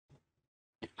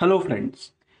Hello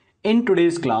friends, in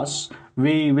today's class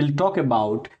we will talk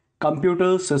about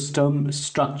computer system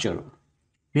structure.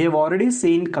 We have already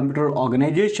seen computer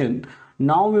organization.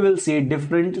 Now we will see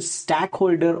different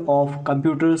stakeholder of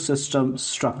computer system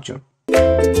structure.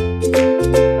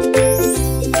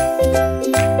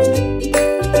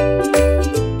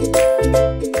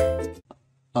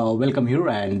 Welcome here,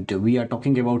 and we are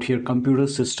talking about here computer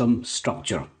system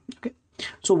structure. Okay,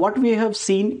 so what we have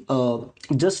seen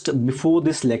just before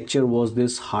this lecture was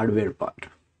this hardware part.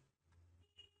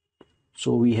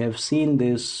 So we have seen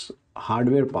this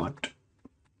hardware part,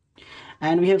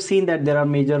 and we have seen that there are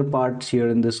major parts here.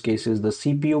 In this case is the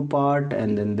CPU part,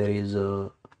 and then there is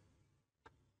a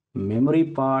memory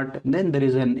part, and then there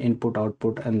is an input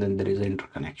output, and then there is an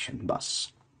interconnection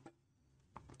bus.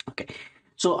 Okay,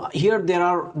 so here there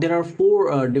are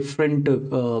four different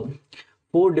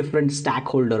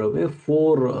stakeholder, okay,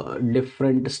 four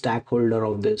different stakeholder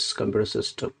of this computer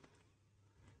system.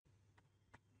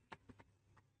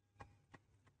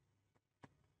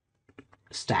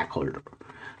 Stakeholder.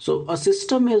 So a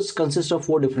system consists of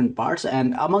four different parts,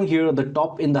 and among here the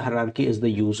top in the hierarchy is the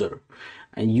user,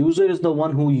 and user is the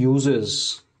one who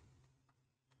uses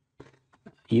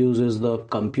the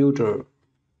computer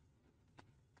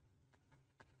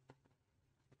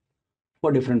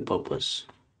for different purpose.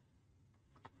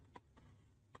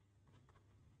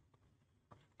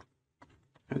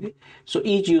 Okay, so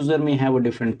each user may have a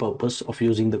different purpose of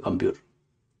using the computer.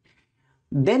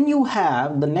 Then you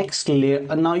have the next layer.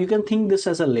 Now you can think this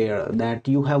as a layer, that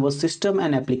you have a system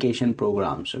and application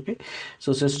programs. Okay,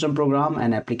 so system program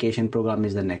and application program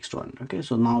is the next one. Okay,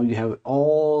 so now you have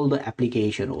all the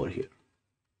application over here.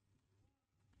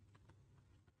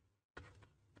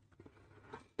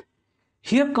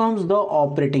 Here comes the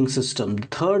operating system. The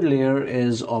third layer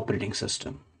is operating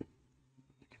system.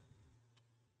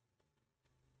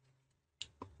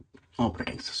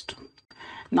 Operating system.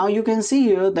 Now you can see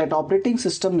here that operating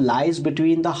system lies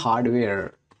between the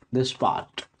hardware, this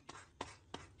part,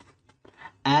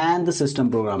 and the system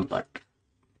program part,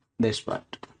 this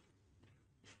part.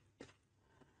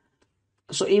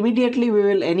 So immediately we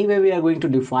are going to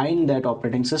define that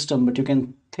operating system, but you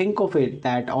can think of it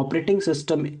that operating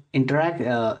system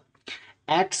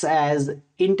acts as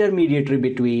intermediary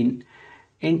between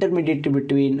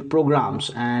programs,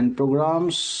 and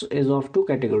programs is of two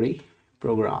category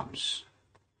programs,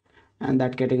 and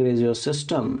that category is your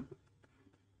system,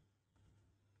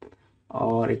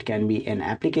 or it can be an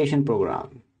application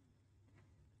program.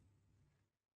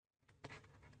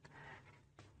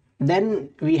 Then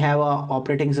we have a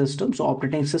operating system. So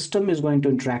operating system is going to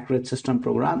interact with system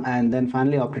program, and then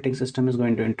finally operating system is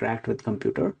going to interact with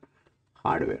computer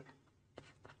hardware.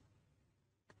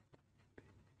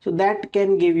 So that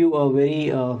can give you a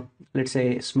very let's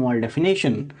say small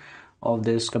definition of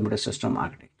this computer system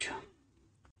architecture.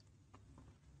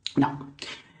 Now,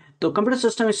 the computer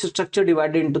system is structured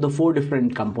divided into the four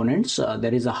different components.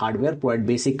 There is a hardware, provide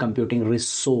basic computing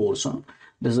resource.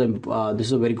 This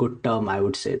is a very good term. I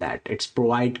would say that it's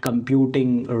provide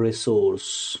computing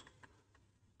resource.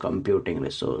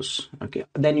 Okay.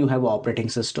 Then you have operating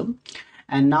system,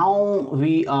 and now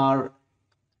we are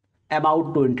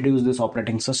about to introduce this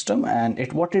operating system,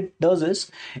 and what it does is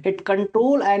it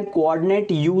control and coordinate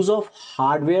use of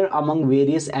hardware among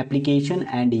various application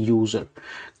and user.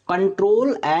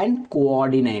 Control and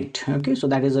coordinate. Okay, so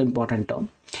that is an important term.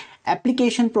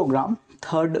 Application program,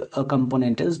 third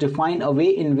component, is define a way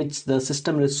in which the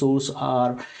system resource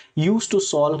are used to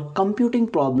solve computing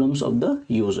problems of the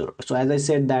user. So as I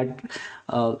said that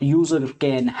user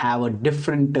can have a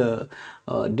different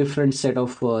set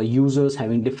of users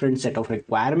having different set of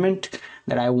requirement,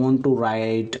 that I want to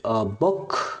write a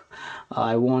book,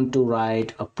 I want to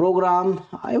write a program,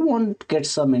 I want to get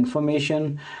some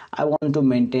information, I want to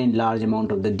maintain large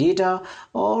amount of the data,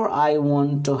 or I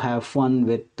want to have fun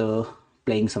with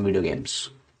playing some video games.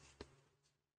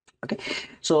 Okay,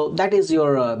 so that is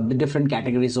your the different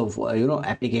categories of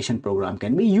application program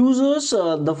can be. Users,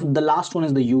 the last one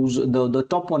is the user, the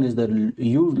top one is the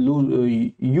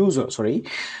user, sorry,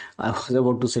 I was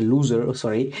about to say loser,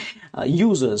 sorry.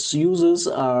 Users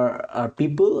are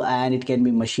people, and it can be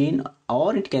machine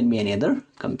or it can be any other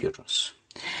computers.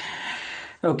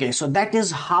 Okay, so that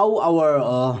is how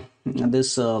our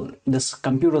this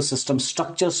computer system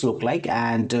structures look like,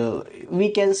 and we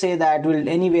can say that, well,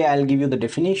 anyway I'll give you the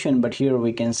definition, but here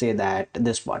we can say that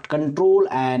this part, control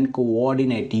and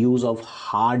coordinate use of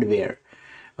hardware,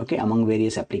 okay, among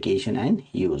various application and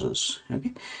users.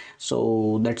 Okay,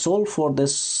 so that's all for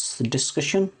this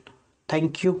discussion.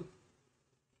 Thank you.